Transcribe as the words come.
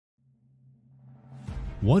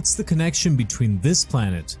What's the connection between this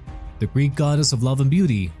planet, the Greek goddess of love and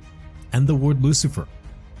beauty, and the word Lucifer?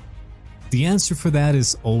 The answer for that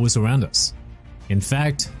is always around us. In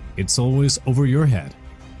fact, it's always over your head.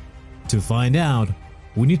 To find out,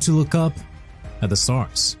 we need to look up at the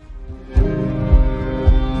stars.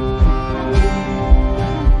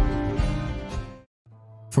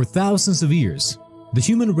 For thousands of years, the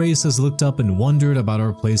human race has looked up and wondered about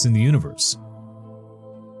our place in the universe.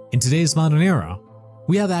 In today's modern era,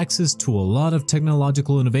 we have access to a lot of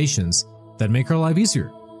technological innovations that make our life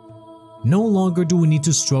easier. No longer do we need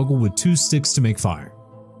to struggle with two sticks to make fire.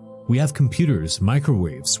 We have computers,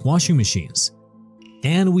 microwaves, washing machines,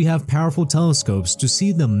 and we have powerful telescopes to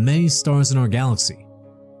see the many stars in our galaxy.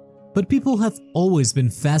 But people have always been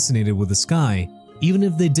fascinated with the sky, even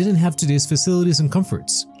if they didn't have today's facilities and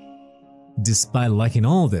comforts. Despite liking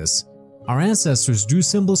all this, our ancestors drew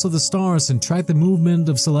symbols of the stars and tracked the movement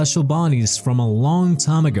of celestial bodies from a long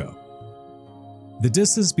time ago. The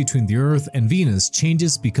distance between the Earth and Venus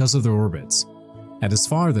changes because of their orbits. At its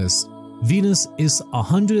farthest, Venus is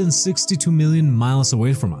 162 million miles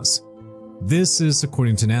away from us. This is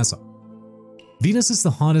according to NASA. Venus is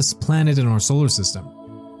the hottest planet in our solar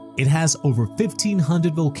system. It has over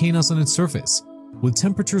 1,500 volcanoes on its surface, with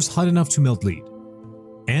temperatures hot enough to melt lead.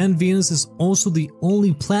 And Venus is also the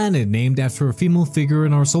only planet named after a female figure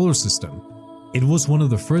in our solar system. It was one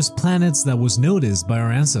of the first planets that was noticed by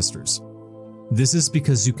our ancestors. This is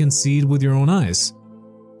because you can see it with your own eyes,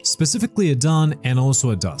 specifically at dawn and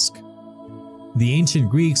also at dusk. The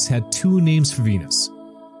ancient Greeks had two names for Venus: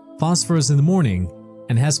 Phosphorus in the morning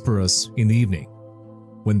and Hesperus in the evening.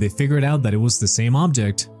 When they figured out that it was the same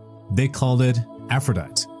object, they called it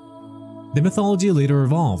Aphrodite. The mythology later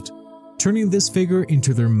evolved, turning this figure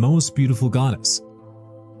into their most beautiful goddess.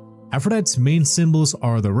 Aphrodite's main symbols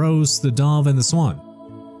are the rose, the dove, and the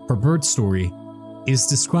swan. Her birth story is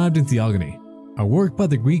described in Theogony, a work by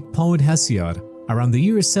the Greek poet Hesiod around the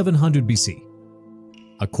year 700 BC.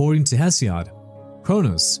 According to Hesiod,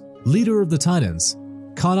 Cronos, leader of the Titans,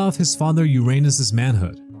 cut off his father Uranus'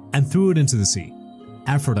 manhood and threw it into the sea.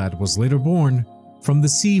 Aphrodite was later born from the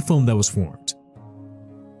sea foam that was formed.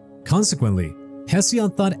 Consequently,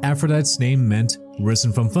 Hesiod thought Aphrodite's name meant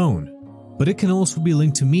risen from foam, but it can also be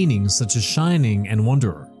linked to meanings such as shining and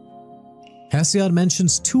wanderer. Hesiod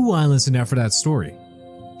mentions two islands in Aphrodite's story.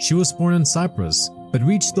 She was born in Cyprus, but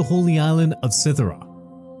reached the holy island of Cythera.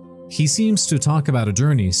 He seems to talk about a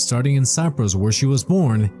journey starting in Cyprus where she was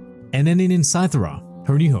born and ending in Cythera,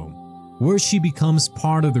 her new home, where she becomes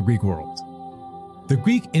part of the Greek world. The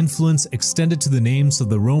Greek influence extended to the names of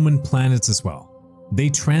the Roman planets as well. They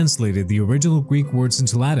translated the original Greek words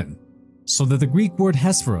into Latin, so that the Greek word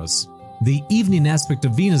Hesperus, the evening aspect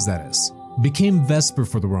of Venus that is, became Vesper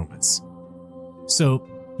for the Romans. So,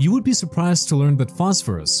 you would be surprised to learn that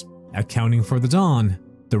Phosphorus, accounting for the dawn,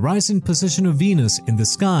 the rising position of Venus in the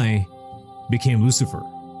sky, became Lucifer.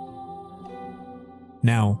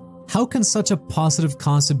 Now, how can such a positive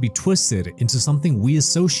concept be twisted into something we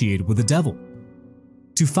associate with the devil?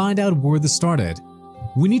 To find out where this started,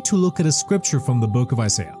 we need to look at a scripture from the book of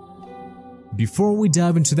Isaiah. Before we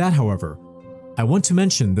dive into that, however, I want to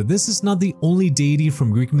mention that this is not the only deity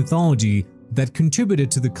from Greek mythology that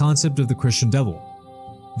contributed to the concept of the Christian devil.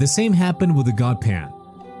 The same happened with the god Pan,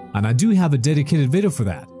 and I do have a dedicated video for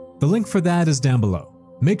that. The link for that is down below.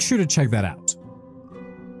 Make sure to check that out.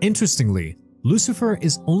 Interestingly, Lucifer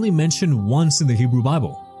is only mentioned once in the Hebrew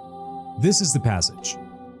Bible. This is the passage.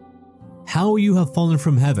 "How you have fallen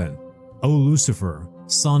from heaven, O Lucifer,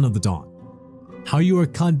 son of the dawn. How you are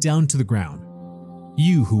cut down to the ground,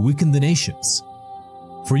 you who weaken the nations.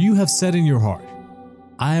 For you have said in your heart,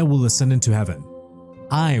 I will ascend into heaven.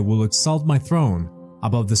 I will exalt my throne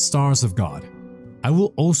above the stars of God. I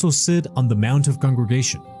will also sit on the mount of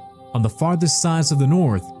congregation. On the farthest sides of the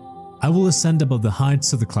north, I will ascend above the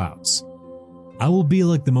heights of the clouds. I will be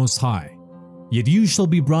like the Most High, yet you shall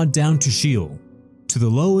be brought down to Sheol, to the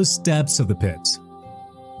lowest depths of the pit."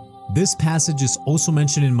 This passage is also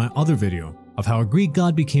mentioned in my other video of how a Greek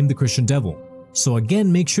god became the Christian devil, so again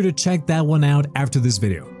make sure to check that one out after this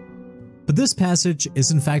video. But this passage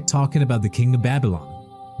is in fact talking about the king of Babylon,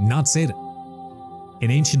 not Satan.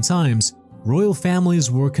 In ancient times, royal families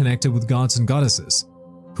were connected with gods and goddesses,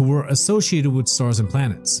 who were associated with stars and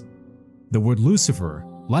planets. The word Lucifer,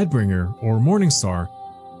 Lightbringer, or Morning Star,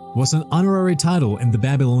 was an honorary title in the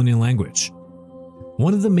Babylonian language.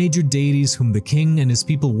 One of the major deities whom the king and his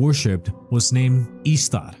people worshipped was named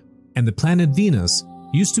Ishtar, and the planet Venus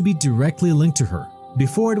used to be directly linked to her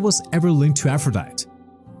before it was ever linked to Aphrodite.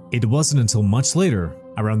 It wasn't until much later,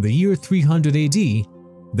 around the year 300 AD,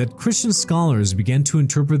 that Christian scholars began to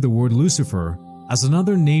interpret the word Lucifer as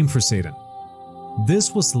another name for Satan.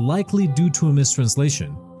 This was likely due to a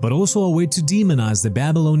mistranslation, but also a way to demonize the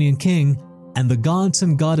Babylonian king and the gods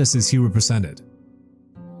and goddesses he represented.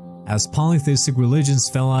 As polytheistic religions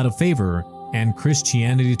fell out of favor and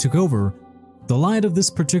Christianity took over, the light of this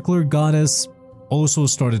particular goddess also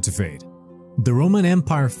started to fade. The Roman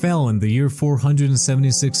Empire fell in the year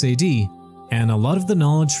 476 AD, and a lot of the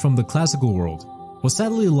knowledge from the classical world was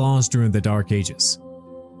sadly lost during the Dark Ages.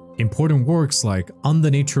 Important works like On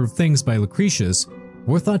the Nature of Things by Lucretius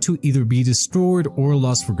were thought to either be destroyed or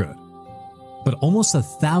lost for good. But almost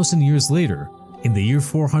 1,000 years later, in the year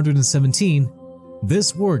 417,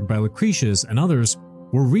 this work by Lucretius and others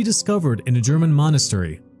were rediscovered in a German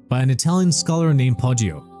monastery by an Italian scholar named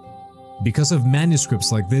Poggio. Because of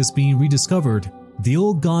manuscripts like this being rediscovered, the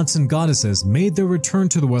old gods and goddesses made their return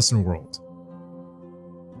to the Western world.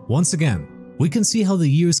 Once again, we can see how the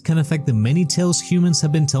years can affect the many tales humans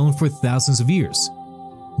have been telling for thousands of years.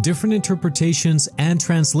 Different interpretations and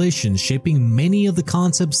translations shaping many of the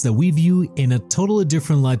concepts that we view in a totally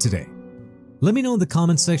different light today. Let me know in the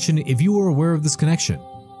comments section if you are aware of this connection.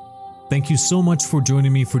 Thank you so much for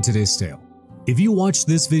joining me for today's tale. If you watched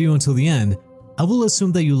this video until the end, I will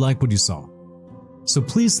assume that you liked what you saw. So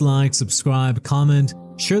please like, subscribe, comment,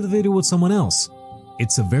 share the video with someone else.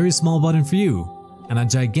 It's a very small button for you and a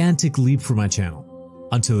gigantic leap for my channel.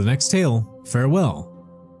 Until the next tale, farewell,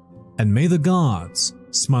 and may the gods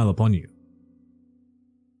smile upon you.